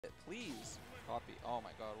please. Copy. Oh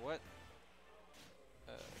my god, what?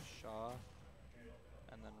 Shaw.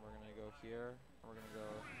 And then we're gonna go here. We're gonna go,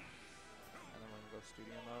 and then we're gonna go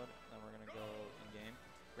studio mode. Then we're gonna go in game.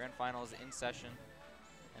 Grand finals in session.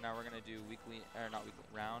 And now we're gonna do weekly, or not weekly,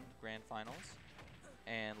 round grand finals.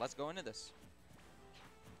 And let's go into this.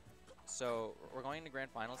 So we're going into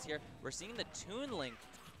grand finals here. We're seeing the Toon Link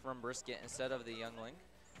from Brisket instead of the Young Link.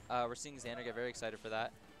 We're seeing Xander get very excited for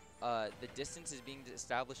that. The distance is being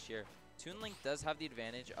established here. Toon Link does have the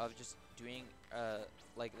advantage of just doing,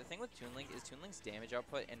 like the thing with Toon Link is Toon Link's damage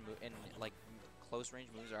output and like close range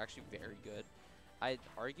moves are actually very good.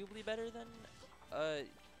 Arguably better than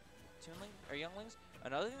Toon Link or Young Link's.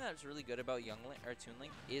 Another thing that's really good about Young Link or Toon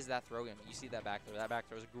Link is that throw game. You see that back throw. That back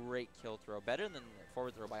throw is a great kill throw, better than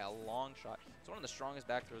forward throw by a long shot. It's one of the strongest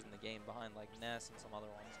back throws in the game, behind like Ness and some other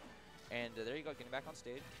ones. And there you go, getting back on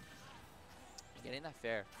stage, getting that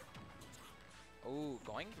fair. Oh,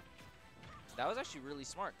 going. That was actually really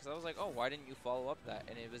smart because I was like, oh, why didn't you follow up that?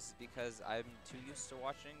 And it was because I'm too used to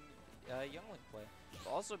watching Young Link play.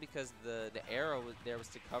 But also because the arrow there was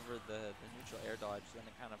to cover the neutral air dodge, then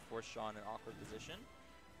it kind of forced Shaw in an awkward position.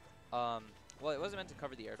 Well, it wasn't meant to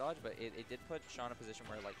cover the air dodge, but it did put Shaw in a position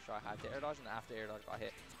where like Shaw had to air dodge, and after air dodge got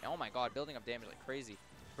hit. And oh my god, building up damage like crazy.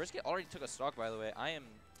 Brisket already took a stock, by the way.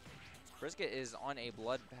 Brisket is on a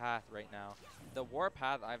blood path right now. The war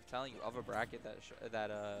path, I'm telling you, of a bracket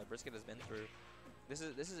that Brisket has been through. This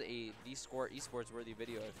is a esports worthy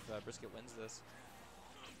video if Brisket wins this.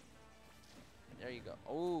 There you go.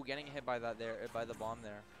 Oh, getting hit by that there, by the bomb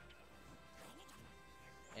there.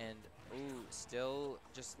 And ooh, still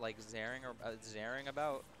just like zaring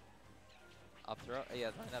about. Up throw,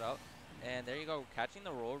 yeah, throwing that out. And there you go, catching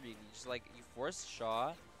the roll read. You just like you force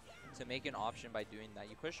Shaw to make an option by doing that.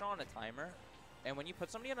 You put Shaw on a timer, and when you put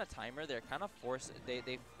somebody on a timer, they're kind of forced. They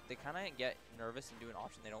kind of get nervous and do an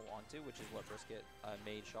option they don't want to, which is what Brisket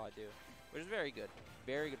made Shaw do, which is very good.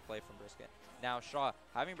 Very good play from Brisket. Now Shaw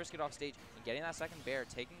having Brisket off stage and getting that second bear,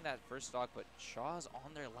 taking that first stock, but Shaw's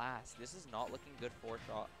on their last. This is not looking good for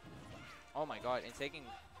Shaw. Oh my god, and taking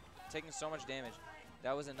so much damage.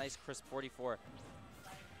 That was a nice crisp 44.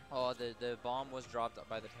 Oh, the bomb was dropped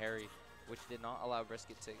by the parry, which did not allow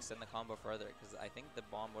Brisket to extend the combo further, because I think the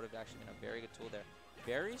bomb would have actually been a very good tool there.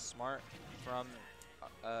 Very smart from,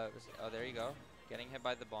 oh, there you go. Getting hit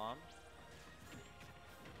by the bomb.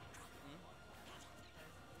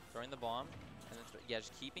 Throwing the bomb, and then yeah,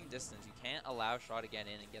 just keeping distance. You can't allow Shaw to get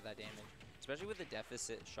in and get that damage, especially with the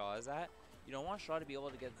deficit Shaw is at. You don't want Shaw to be able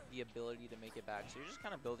to get the ability to make it back, so you're just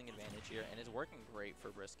kind of building advantage here, and it's working great for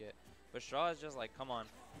Brisket. But Shaw is just like, come on,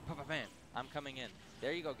 bam, I'm coming in.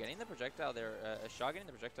 There you go, getting the projectile there. Shaw getting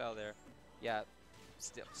the projectile there. Yeah,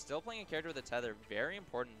 still playing a character with a tether, very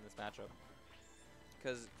important in this matchup,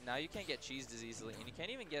 because now you can't get cheesed as easily, and you can't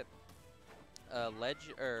even get ledge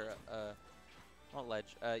or not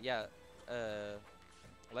ledge.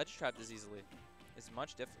 Ledge trapped as easily. It's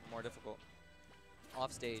much more difficult.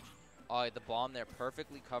 Off stage. Oh, the bomb there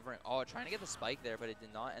perfectly covering. Oh, trying to get the spike there, but it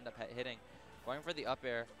did not end up hitting. Going for the up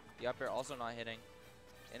air. The up air also not hitting.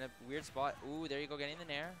 In a weird spot. Ooh, there you go, getting the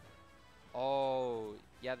nair. Oh,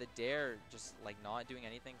 yeah, the dare just like not doing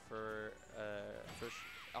anything for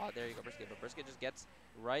oh, there you go, Brisket. But Brisket just gets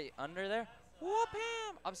right under there. Whoop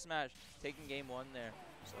him! Up smash. Taking game one there.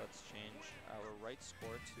 So let's change our right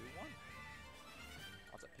score to 1.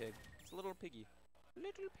 What's a pig? It's a little piggy.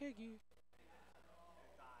 Little piggy.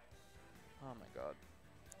 Oh my god.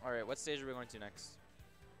 Alright, what stage are we going to next?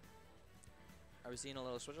 Are we seeing a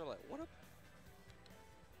little switcher? Like, what up?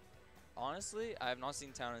 Honestly, I have not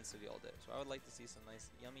seen Town and City all day, so I would like to see some nice,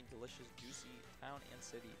 yummy, delicious, juicy Town and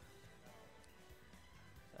City.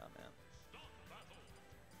 Oh man.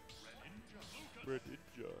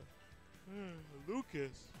 Greninja.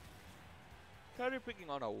 Lucas. Counter picking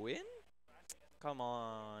on a win? Come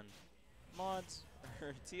on. Mods.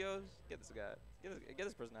 TOs. Get this guy. Get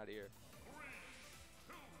this person out of here.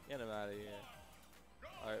 Get him out of here.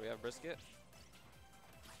 Alright, we have Brisket.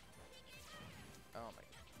 Oh my god.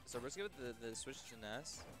 So Brisket with the switch to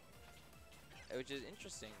Ness, which is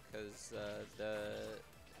interesting because the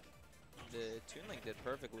Toon Link did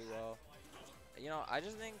perfectly well. You know, I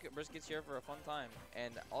just think Brisket's here for a fun time.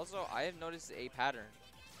 And also, I have noticed a pattern.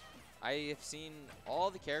 I have seen all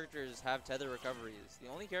the characters have tether recoveries. The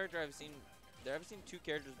only character I've seen 2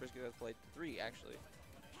 characters Brisket has played, 3 actually.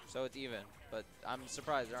 So it's even. But I'm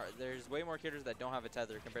surprised. There's way more characters that don't have a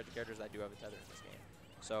tether compared to characters that do have a tether in this game.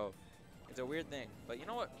 So it's a weird thing. But you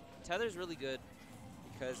know what? Tether's really good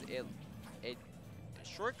because it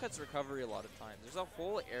shortcuts recovery a lot of times. There's a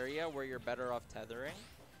whole area where you're better off tethering.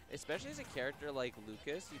 especially as a character like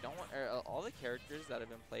Lucas, you don't want, or all the characters that have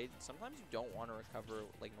been played, sometimes you don't want to recover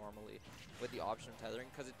like normally with the option of tethering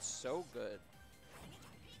because it's so good.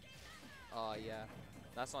 Oh yeah,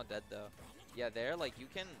 that's not dead though. Yeah, there like you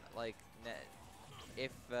can like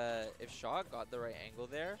if Shaw got the right angle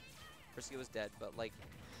there, Brisket was dead. But like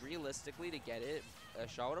realistically to get it,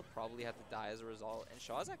 Shaw would have probably had to die as a result, and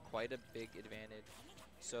Shaw's at quite a big advantage,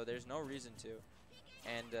 so there's no reason to.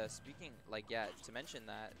 And speaking, like, yeah, to mention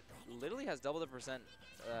that, literally has double the percent,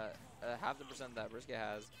 half the percent that Brisket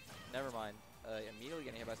has. Never mind. Immediately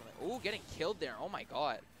getting hit by something. Ooh, getting killed there. Oh my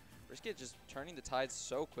god. Brisket just turning the tides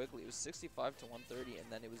so quickly. It was 65 to 130, and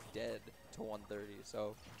then it was dead to 130.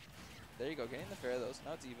 So, there you go. Getting the fair, though. So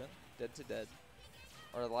now it's even. Dead to dead.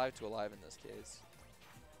 Or alive to alive in this case.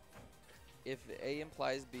 If A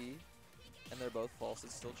implies B, and they're both false,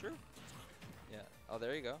 it's still true. Yeah. Oh,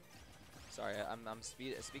 there you go. Sorry, I'm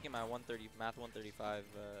speaking my 130 math 135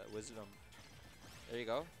 wisdom. There you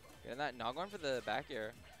go. And that not going for the back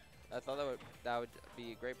air. I thought that would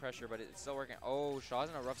be great pressure, but it's still working. Oh, Shaw's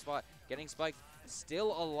in a rough spot, getting spiked.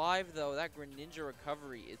 Still alive though. That Greninja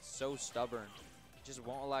recovery, it's so stubborn. It just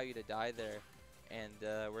won't allow you to die there. And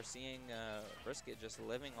we're seeing Brisket just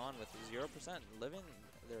living on with 0%, living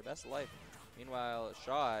their best life. Meanwhile,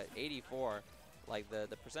 Shaw at 84, like the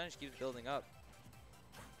percentage keeps building up.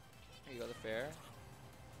 There you go, the fair.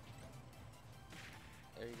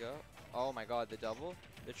 There you go. Oh my god, the double.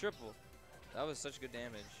 The triple. That was such good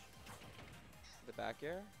damage. The back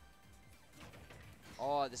air.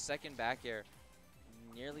 Oh, the second back air.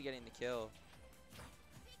 Nearly getting the kill.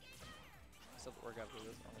 Still have to work after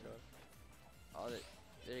this. Oh my god. Oh,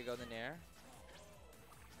 there you go, the nair.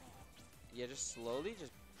 Yeah, just slowly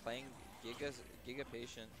just playing Giga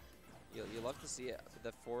patient. You love to see it.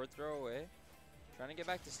 The forward throw away. Trying to get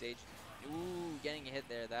back to stage. Ooh, getting a hit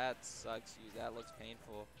there. That sucks. That looks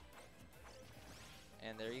painful.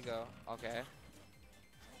 And there you go. Okay.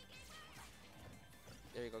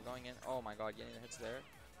 There you go. Going in. Oh my god, getting the hits there.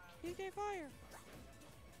 PK fire.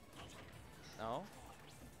 No.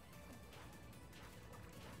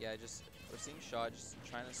 Yeah, we're seeing Shaw just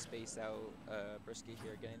trying to space out Brisket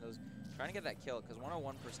here, getting those, trying to get that kill because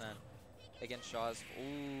 101% against Shaw's.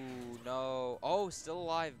 Ooh, no. Oh, still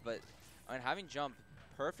alive, but I mean, having jump,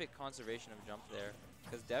 perfect conservation of jump there,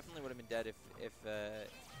 because definitely would have been dead if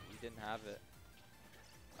he didn't have it.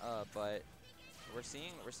 But we're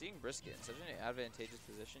seeing Brisket in such an advantageous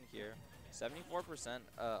position here. 74%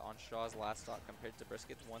 on Shaw's last stock compared to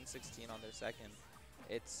Brisket's 116 on their second.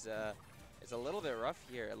 It's a little bit rough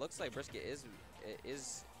here. It looks like Brisket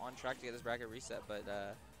is on track to get this bracket reset, but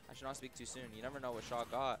I should not speak too soon. You never know what Shaw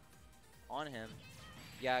got on him.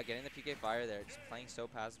 Yeah, getting the PK fire there, just playing so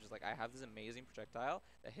passive, just like I have this amazing projectile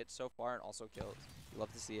that hits so far and also kills. You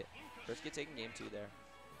love to see it. Brisket taking game 2 there.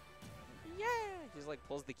 Yeah! He's like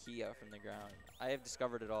pulls the key out from the ground. I have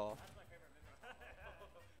discovered it all.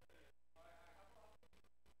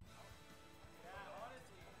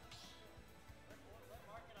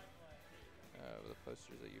 The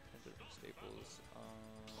posters that you printed from Staples.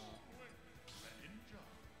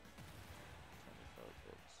 25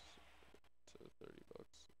 bucks to 30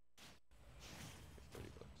 bucks. 30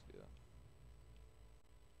 bucks, yeah.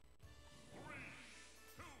 3,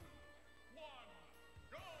 2, 1,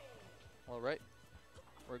 go! Alright.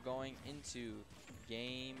 We're going into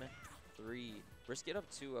game 3. Brisket up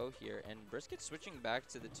 2-0 here, and Brisket switching back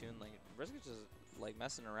to the Toon lane. Brisket just like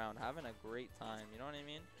messing around, having a great time, you know what I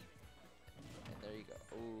mean? And there you go.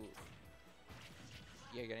 Ooh.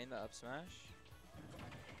 Yeah, getting the up smash.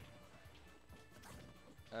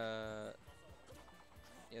 Yeah,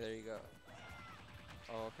 there you go.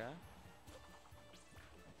 Oh, okay.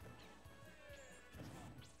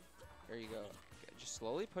 There you go. Okay, just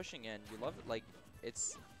slowly pushing in. You love it. Like,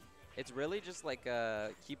 it's really just like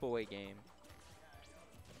a keep away game.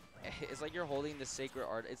 It's like you're holding the sacred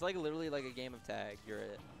art. It's like literally like a game of tag. You're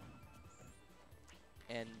it.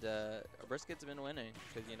 And Brisket's been winning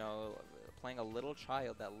because, you know, playing a little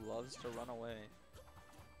child that loves to run away.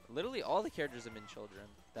 Literally all the characters have been children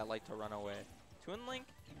that like to run away. Toon Link,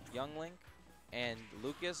 Young Link, and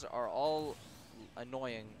Lucas are all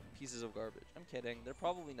annoying pieces of garbage. I'm kidding. They're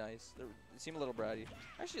probably nice. They seem a little bratty.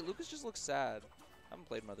 Actually, Lucas just looks sad. I haven't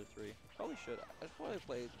played Mother 3. Probably should. I should probably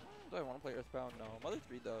play. Do I want to play Earthbound? No. Mother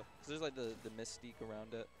 3 though, because there's like the mystique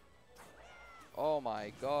around it. Oh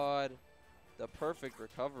my god. The perfect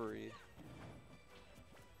recovery.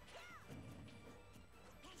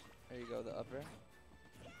 There you go, the upper.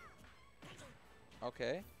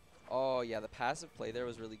 Okay. Oh yeah, the passive play there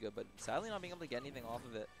was really good, but sadly not being able to get anything off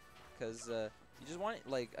of it, because you just want it,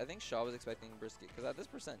 like, I think Shaw was expecting Brisket, because at this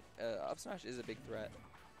percent, up smash is a big threat.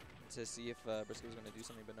 to see if Brisket was going to do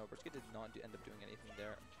something, but no, Brisket did not end up doing anything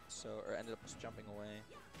there. So, or ended up just jumping away.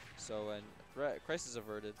 So, and crisis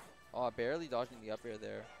averted. Oh, barely dodging the up air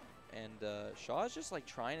there. And Shaw is just like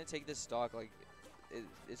trying to take this stock. Like,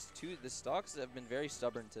 the stocks have been very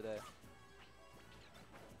stubborn today.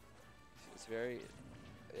 It's very,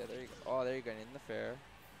 yeah, there you go. Oh, there you go, in the fair.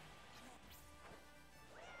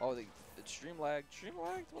 Oh, the stream lagged. Stream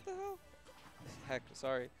lagged? What the hell? Heck,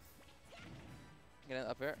 sorry. Get an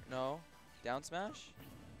up air? No. Down smash?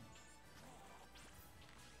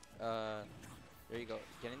 There you go.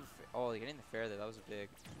 Getting the getting the fair there. That was big.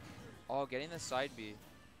 Oh, getting the side B.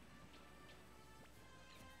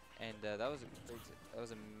 And that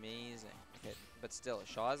was amazing. Okay, but still,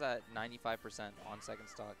 Shaw's at 95% on second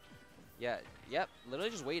stock. Yeah, yep.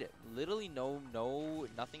 Literally just wait it. Literally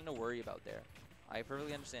nothing to worry about there. I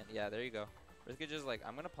perfectly understand. Yeah, there you go. Brisket just like,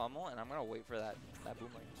 I'm gonna pummel and I'm gonna wait for that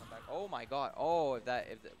boomerang to come back. Oh my god. Oh, if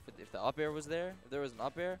the up air was there, if there was an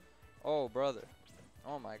up air, oh brother.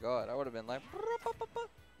 Oh my god. I would have been like,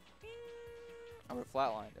 I would have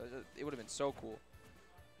flatlined. It would have been so cool.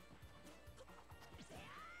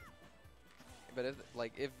 But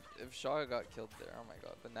if Shaw got killed there, oh my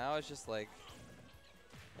god. But now it's just like,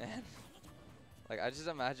 man. Like, I just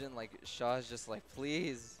imagine like Shaw's just like,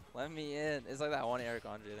 please let me in. It's like that one Eric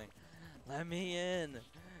Andre thing. Let me in.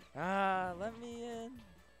 Ah, let me in.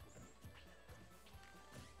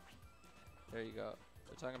 There you go.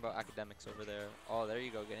 They're talking about academics over there. Oh, there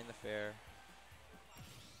you go, getting the fair.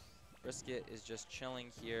 Brisket is just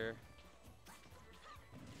chilling here.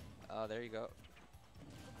 Oh, there you go.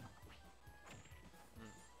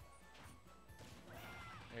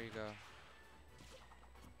 There you go.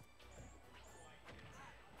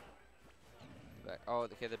 Back. Oh,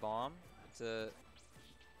 okay, the bomb. It's a.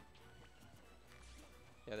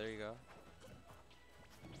 Yeah, there you go.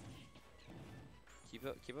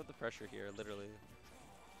 Keep up the pressure here, literally.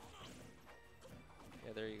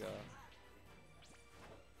 Yeah, there you go.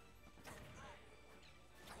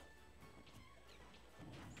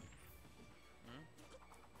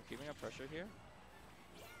 Keeping up pressure here.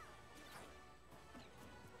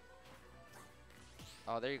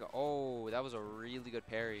 Oh, there you go. Oh, that was a really good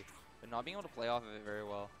parry, but not being able to play off of it very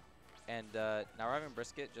well. And now we're having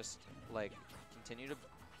Brisket just like continue to.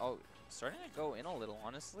 Oh, starting to go in a little,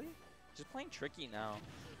 honestly. Just playing tricky now.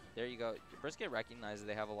 There you go. Brisket recognizes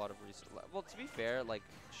they have a lot of resources. Well, to be fair, like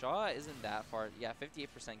Shaw isn't that far. Yeah,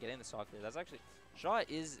 58% getting the stock there. That's actually Shaw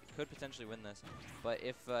could potentially win this. But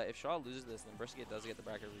if Shaw loses this, then Brisket does get the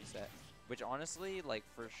bracket reset. Which honestly, like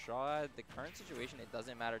for Shaw, the current situation, it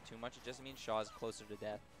doesn't matter too much. It just means Shaw is closer to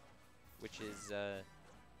death, which is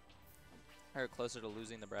or closer to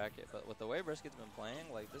losing the bracket. But with the way Brisket's been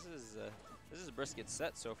playing, like this is Brisket's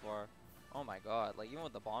set so far. Oh my god, like even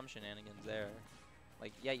with the bomb shenanigans there.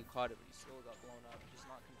 Like, yeah, you caught it, but you still got blown up. Just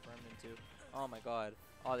not confirmed into. Oh my god.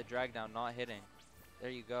 Oh, the drag down not hitting. There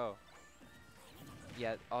you go.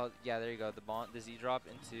 Yeah, oh, yeah, there you go. The Z drop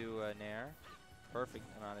into Nair. Perfect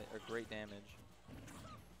amount of, or great damage.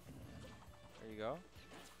 There you go.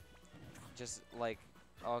 Just like,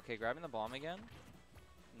 oh, okay, grabbing the bomb again.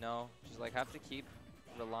 No, just like have to keep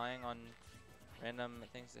relying on random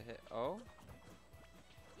things to hit. Oh.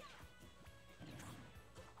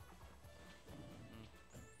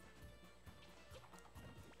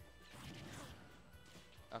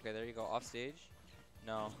 Okay, there you go. Off stage.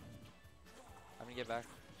 No. I'm gonna get back.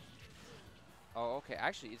 Oh, okay.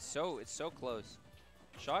 Actually, it's so close.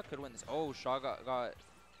 Shaw could win this. Oh, Shaw got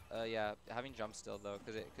yeah, having jump still though,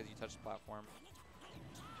 cause you touched the platform.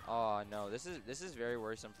 Oh no, this is very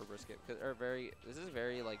worrisome for Brisket. This is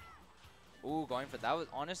very like, ooh, going for that was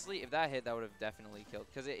honestly, if that hit, that would have definitely killed,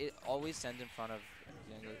 cause it always sends in front of.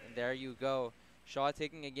 And there you go, Shaw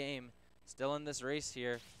taking a game, still in this race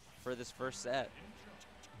here for this first set.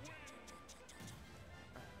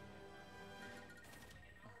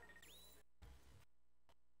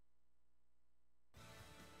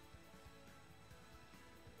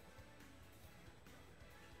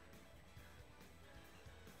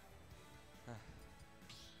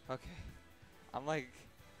 Okay, I'm like,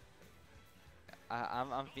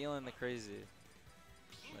 I'm feeling the crazy.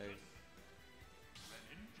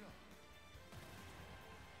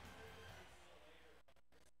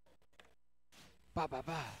 Like,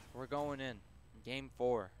 we're going in. Game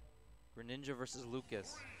 4. Greninja versus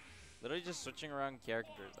Lucas. Literally just switching around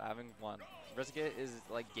characters, having fun. Brisket is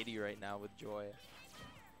like giddy right now with joy.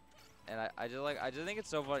 And I just think it's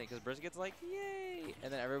so funny because Brisket's like, yay!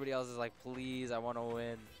 And then everybody else is like, please, I want to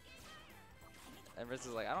win. And Brisket's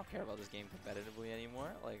like, I don't care about this game competitively anymore.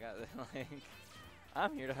 Like,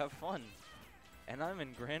 I'm here to have fun. And I'm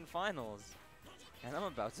in grand finals. And I'm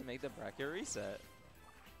about to make the bracket reset.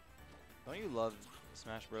 Don't you love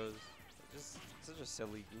Smash Bros? Just such a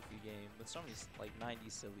silly, goofy game with so many like 90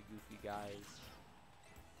 silly, goofy guys,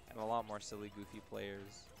 and a lot more silly, goofy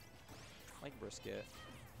players, like Brisket.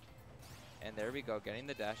 And there we go, getting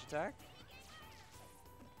the dash attack.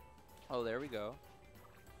 Oh, there we go.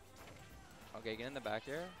 Okay, get in the back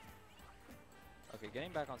air. Okay,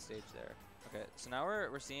 getting back on stage there. Okay, so now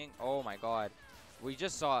we're seeing. Oh my God, we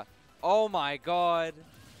just saw. Oh my God.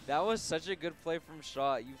 That was such a good play from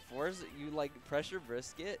Shaw. You like pressure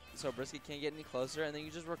Brisket, so Brisket can't get any closer, and then you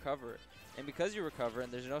just recover. And because you recover,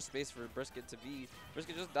 and there's no space for Brisket to be,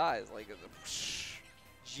 Brisket just dies. Like,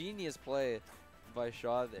 genius play by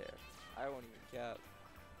Shaw there. I won't even cap.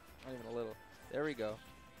 Not even a little. There we go.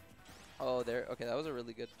 Oh, there. Okay, that was a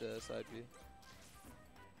really good side B.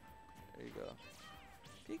 There you go.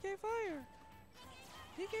 PK fire!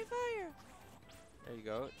 PK fire! There you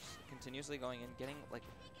go. Just continuously going in, getting like.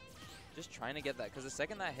 Just trying to get that, because the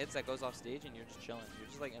second that hits, that goes off stage, and you're just chilling. You're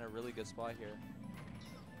just like in a really good spot here.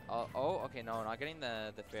 Oh, okay, no, not getting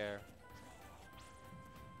the fair.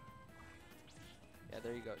 Yeah,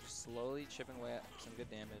 there you go. Just slowly chipping away at some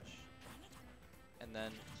good damage. And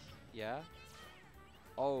then, yeah.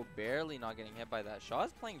 Oh, barely not getting hit by that.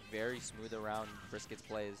 Shaw's playing very smooth around Brisket's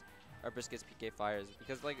plays, or Brisket's PK fires,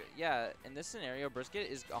 because like, yeah, in this scenario,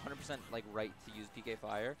 Brisket is 100% like right to use PK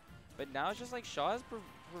fire. But now it's just like Shaw's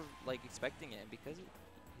like expecting it, and because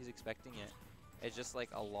he's expecting it, it's just like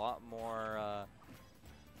a lot more.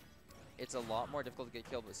 It's a lot more difficult to get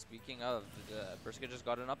killed. But speaking of, Brisket just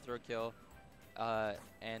got an up throw kill,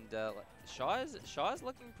 and Shaw is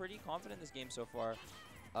looking pretty confident in this game so far.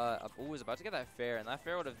 Oh, is about to get that fair, and that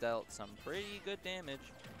fair would have dealt some pretty good damage.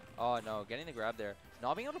 Oh no, getting the grab there,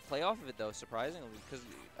 not being able to play off of it though, surprisingly, because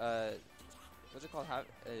what's it called?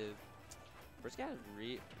 Brisket has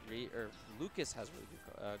Lucas has really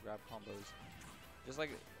good grab combos. Just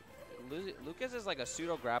like Lucas is like a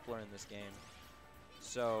pseudo grappler in this game.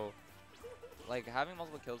 So like having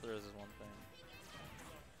multiple kill throws is one thing.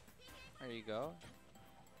 There you go.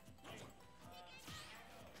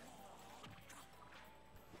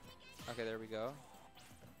 Okay, there we go.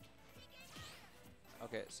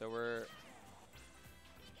 Okay, so we're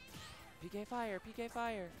PK fire, PK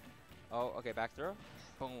fire. Oh, okay, back throw.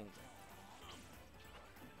 Boom.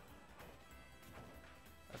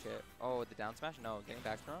 Okay. Oh, the down smash? No, getting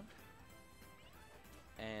back thrown.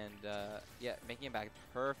 And yeah, making it back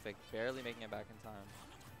perfect. Barely making it back in time.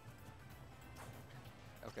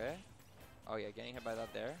 Okay. Oh yeah, getting hit by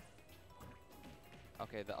that there.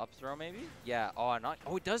 Okay, the up throw maybe? Yeah. Oh, not.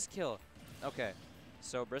 Oh, it does kill. Okay.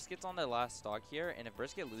 So Brisket's on the last stock here, and if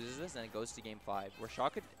Brisket loses this, then it goes to game 5, where Shaw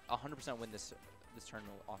could 100% win this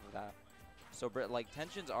tournament off of that. So like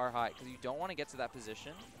tensions are high because you don't want to get to that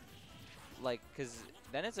position. Like, because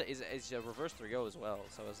then it's a reverse 3-0 as well.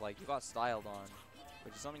 So it's like you got styled on,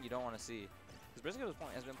 which is something you don't want to see. Because Brisket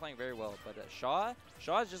has been playing very well, but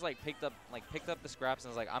Shaw's just like picked up the scraps and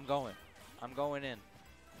was like, I'm going in.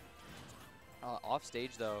 Off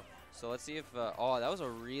stage though. So let's see if oh, that was a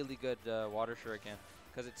really good water shuriken,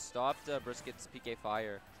 because it stopped Brisket's PK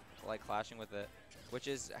fire, like clashing with it, which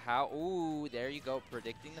is how. Ooh, there you go,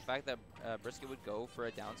 predicting the fact that Brisket would go for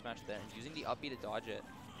a down smash there and using the up B to dodge it.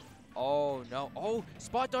 Oh no! Oh,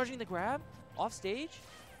 spot dodging the grab off stage.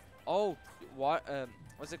 Oh, what?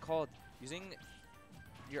 What's it called? Using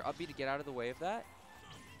your up B to get out of the way of that.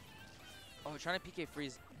 Oh, trying to PK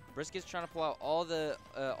freeze. Brisket's trying to pull out all the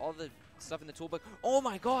stuff in the toolbox. Oh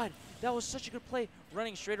my God, that was such a good play.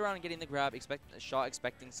 Running straight around and getting the grab. Shaw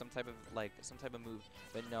expecting some type of move,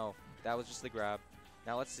 but no, that was just the grab.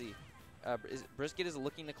 Now let's see. Brisket is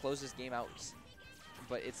looking to close this game out,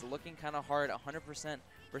 but it's looking kind of hard. 100%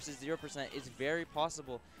 versus 0% is very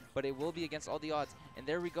possible, but it will be against all the odds. And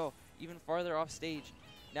there we go, even farther off stage.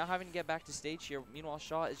 Now having to get back to stage here. Meanwhile,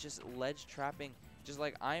 Shaw is just ledge trapping. Just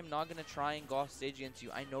like, I am not going to try and go off stage against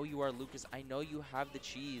you. I know you are Lucas. I know you have the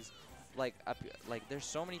cheese. Like there's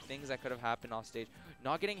so many things that could have happened off stage.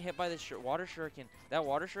 Not getting hit by the water shuriken. That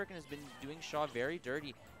water shuriken has been doing Shaw very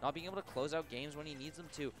dirty. Not being able to close out games when he needs them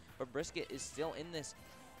to. But Brisket is still in this.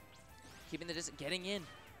 Keeping the distance. Getting in.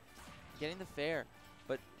 Getting the fair.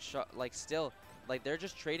 But Shaw, still. They're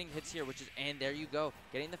just trading hits here, which is. And there you go.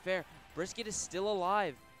 Getting the fair. Brisket is still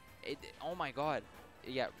alive. Oh my God.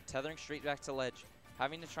 Yeah, tethering straight back to ledge.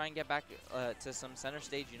 Having to try and get back to some center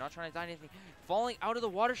stage. You're not trying to die anything. Falling out of the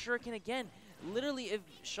water shuriken again. Literally, if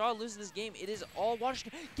Shaw loses this game, it is all water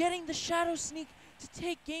shuriken. Getting the shadow sneak to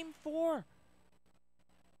take game 4.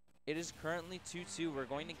 It is currently 2-2. We're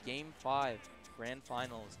going to game 5, grand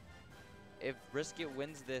finals. If Brisket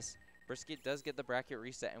wins this, Brisket does get the bracket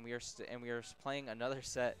reset, and we are playing another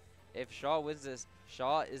set. If Shaw wins this,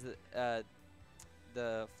 Shaw is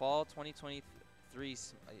the fall 2023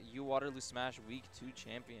 UWaterloo Smash Week 2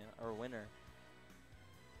 champion or winner.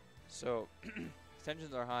 So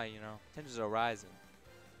tensions are high, you know. Tensions are rising.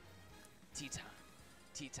 Tea time,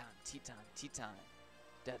 tea time, tea time, tea time.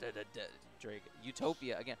 Da da da da. Drake.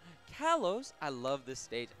 Utopia again. Kalos. I love this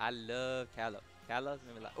stage. I love Kalos. Kalos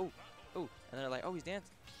made me like, oh, oh, and they're like, oh, he's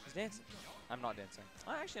dancing. He's dancing. I'm not dancing.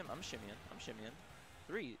 Oh, actually, I'm shimmying. I'm shimmying.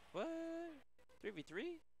 3. What?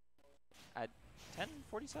 3v3? At 10:47?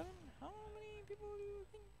 How many people do you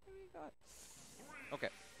think we got? Okay.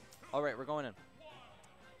 All right, we're going in.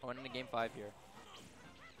 Going into game 5 here.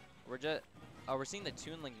 We're just. Oh, we're seeing the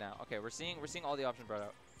Toon link now. Okay, we're seeing all the options brought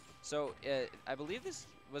out. So I believe this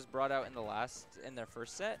was brought out in their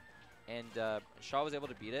first set, and Shaw was able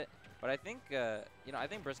to beat it. But I think you know, I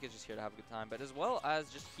think Brisket's just here to have a good time, but as well as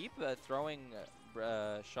just keep throwing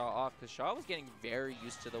Shaw off, because Shaw was getting very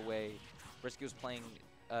used to the way Brisket was playing.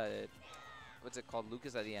 What's it called,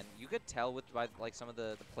 Lucas at the end. You could tell by like some of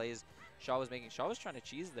the plays Shaw was making. Shaw was trying to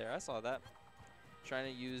cheese there. I saw that. Trying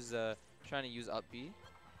to use up B.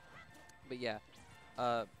 But yeah,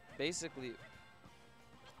 basically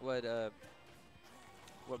what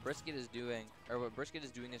Brisket is doing,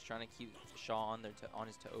 is trying to keep Shaw on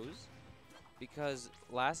his toes, because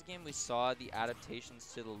last game we saw the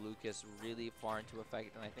adaptations to the Lucas really far into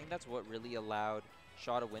effect, and I think that's what really allowed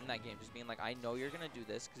Shaw to win that game. Just being like, I know you're gonna do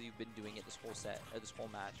this because you've been doing it this whole set or this whole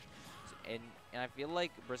match, and I feel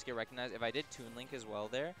like Brisket recognized if I did Toon Link as well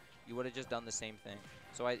there, you would have just done the same thing.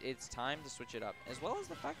 So it's time to switch it up, as well as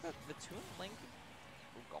the fact that the Toon Link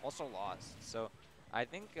also lost. So I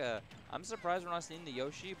think I'm surprised we're not seeing the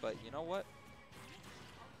Yoshi, but you know what?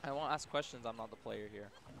 I won't ask questions. I'm not the player here.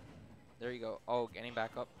 There you go. Oh, getting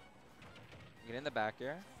back up. Get in the back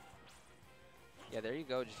air. Yeah, there you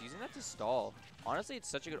go. Just using that to stall. Honestly, it's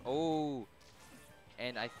such a good. Oh,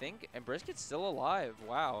 and I think Brisket's still alive.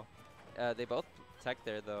 Wow. They both tech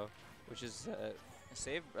there though, which is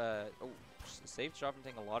saved Shaw from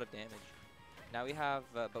taking a lot of damage. Now we have,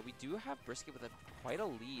 but we do have Brisket with quite a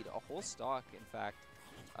lead, a whole stock, in fact.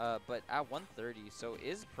 But at 130, so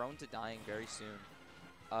is prone to dying very soon.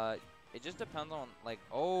 It just depends on, like,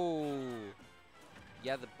 oh,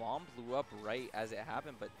 yeah, the bomb blew up right as it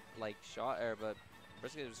happened, but like but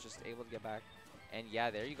Brisket was just able to get back. And yeah,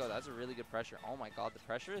 there you go. That's a really good pressure. Oh my God, the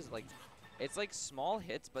pressure is like, it's like small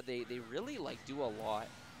hits, but they really like do a lot.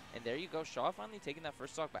 And there you go, Shaw finally taking that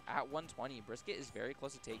first stock, but at 120, Brisket is very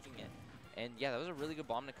close to taking it. And yeah, that was a really good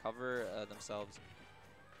bomb to cover themselves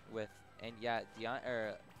with. And yeah,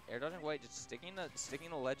 Air Dodging White just sticking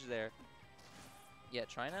the ledge there. Yeah,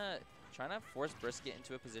 trying to force Brisket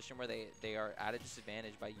into a position where they are at a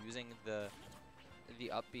disadvantage by using the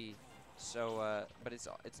up B. So, but it's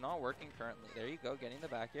not working currently. There you go, getting the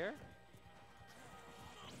back air.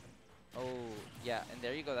 Oh yeah, and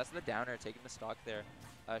there you go. That's the downer taking the stock there.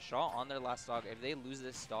 Shaw on their last stock. If they lose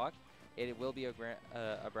this stock, it will be a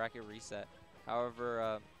bracket reset.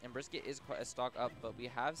 However, and Brisket is a stock up, but we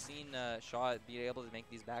have seen Shaw be able to make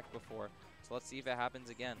these back before. So let's see if it happens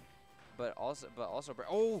again. But also,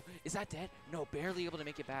 oh, is that dead? No, barely able to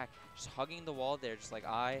make it back. Just hugging the wall there, just like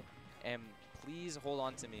I am. Please hold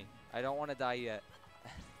on to me. I don't want to die yet.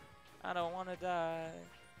 I don't want to die.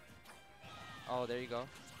 Oh, there you go.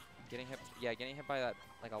 Getting hit. Yeah, getting hit by that,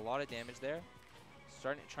 like a lot of damage there.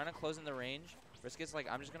 Trying to close in the range. Brisket's like,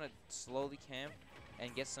 I'm just gonna slowly camp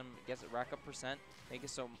and rack up percent, make it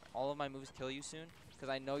so all of my moves kill you soon, because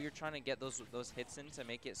I know you're trying to get those hits in to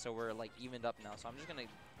make it so we're like evened up now. So I'm just gonna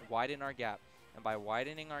widen our gap, and by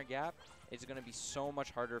widening our gap, it's gonna be so much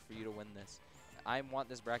harder for you to win this. I want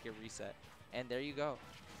this bracket reset, and there you go.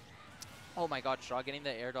 Oh my God, Shaw getting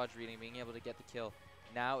the air dodge reading, being able to get the kill.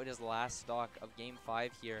 Now it is last stock of game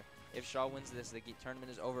 5 here. If Shaw wins this, the tournament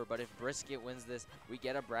is over. But if Brisket wins this, we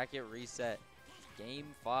get a bracket reset. Game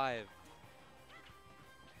 5.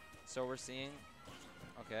 So we're seeing,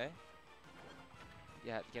 okay.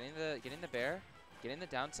 Yeah, getting the bear, getting the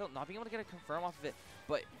down tilt, not being able to get a confirm off of it.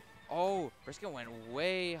 But oh, Brisket went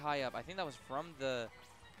way high up. I think that was from the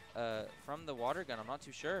water gun. I'm not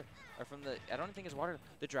too sure. Or from the, I don't think it's water.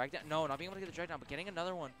 The drag down. No, not being able to get the drag down, but getting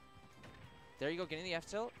another one. There you go, getting the F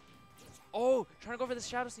tilt. Oh, trying to go for the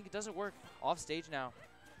shadow sneak. It doesn't work. Off stage now.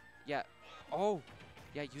 Yeah. Oh,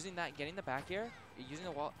 yeah, using that, getting the back air. Using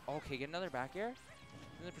the wall. Okay, get another back air.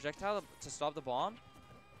 Using the projectile to stop the bomb.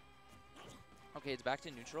 Okay, it's back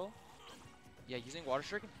to neutral. Yeah, using water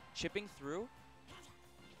shuriken. Chipping through.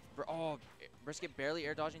 Oh, Brisket barely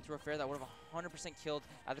air dodging through a fair that would have 100% killed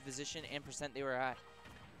at the position and percent they were at.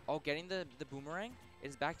 Oh, getting the boomerang. It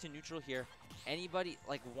is back to neutral here. Anybody,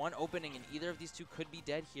 like one opening and either of these two could be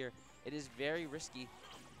dead here. It is very risky.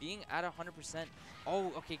 Being at 100%.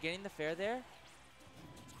 Oh, okay, getting the fair there.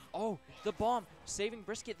 Oh, the bomb, saving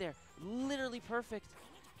Brisket there. Literally perfect.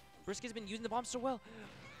 Brisket's been using the bomb so well.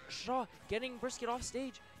 Shaw getting Brisket off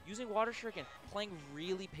stage, using Water Shuriken, playing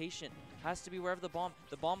really patient. Has to be aware of the bomb.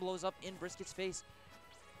 The bomb blows up in Brisket's face.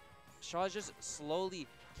 Shaw is just slowly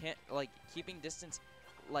keeping distance.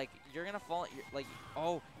 Like, you're gonna fall. Like,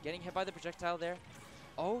 oh, getting hit by the projectile there.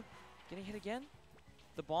 Oh, getting hit again.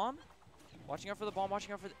 The bomb. Watching out for the bomb.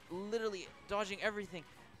 Watching out for literally dodging everything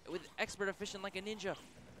with expert efficient like a ninja.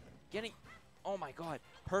 Getting, oh my god,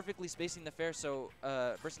 perfectly spacing the fair so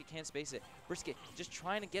Brisket can't space it. Brisket just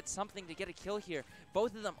trying to get something to get a kill here.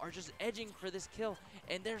 Both of them are just edging for this kill,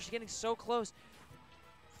 and they're just getting so close.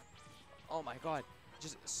 Oh my god,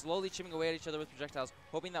 just slowly chipping away at each other with projectiles,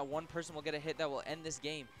 hoping that one person will get a hit that will end this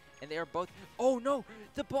game. And they are both, oh no,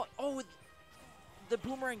 the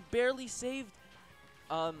boomerang barely saved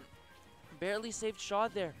Shaw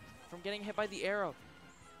there from getting hit by the arrow.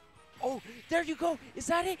 Oh, there you go. Is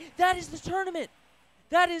that it? That is the tournament.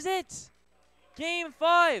 That is it. Game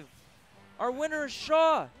 5. Our winner is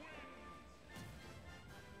Shaw.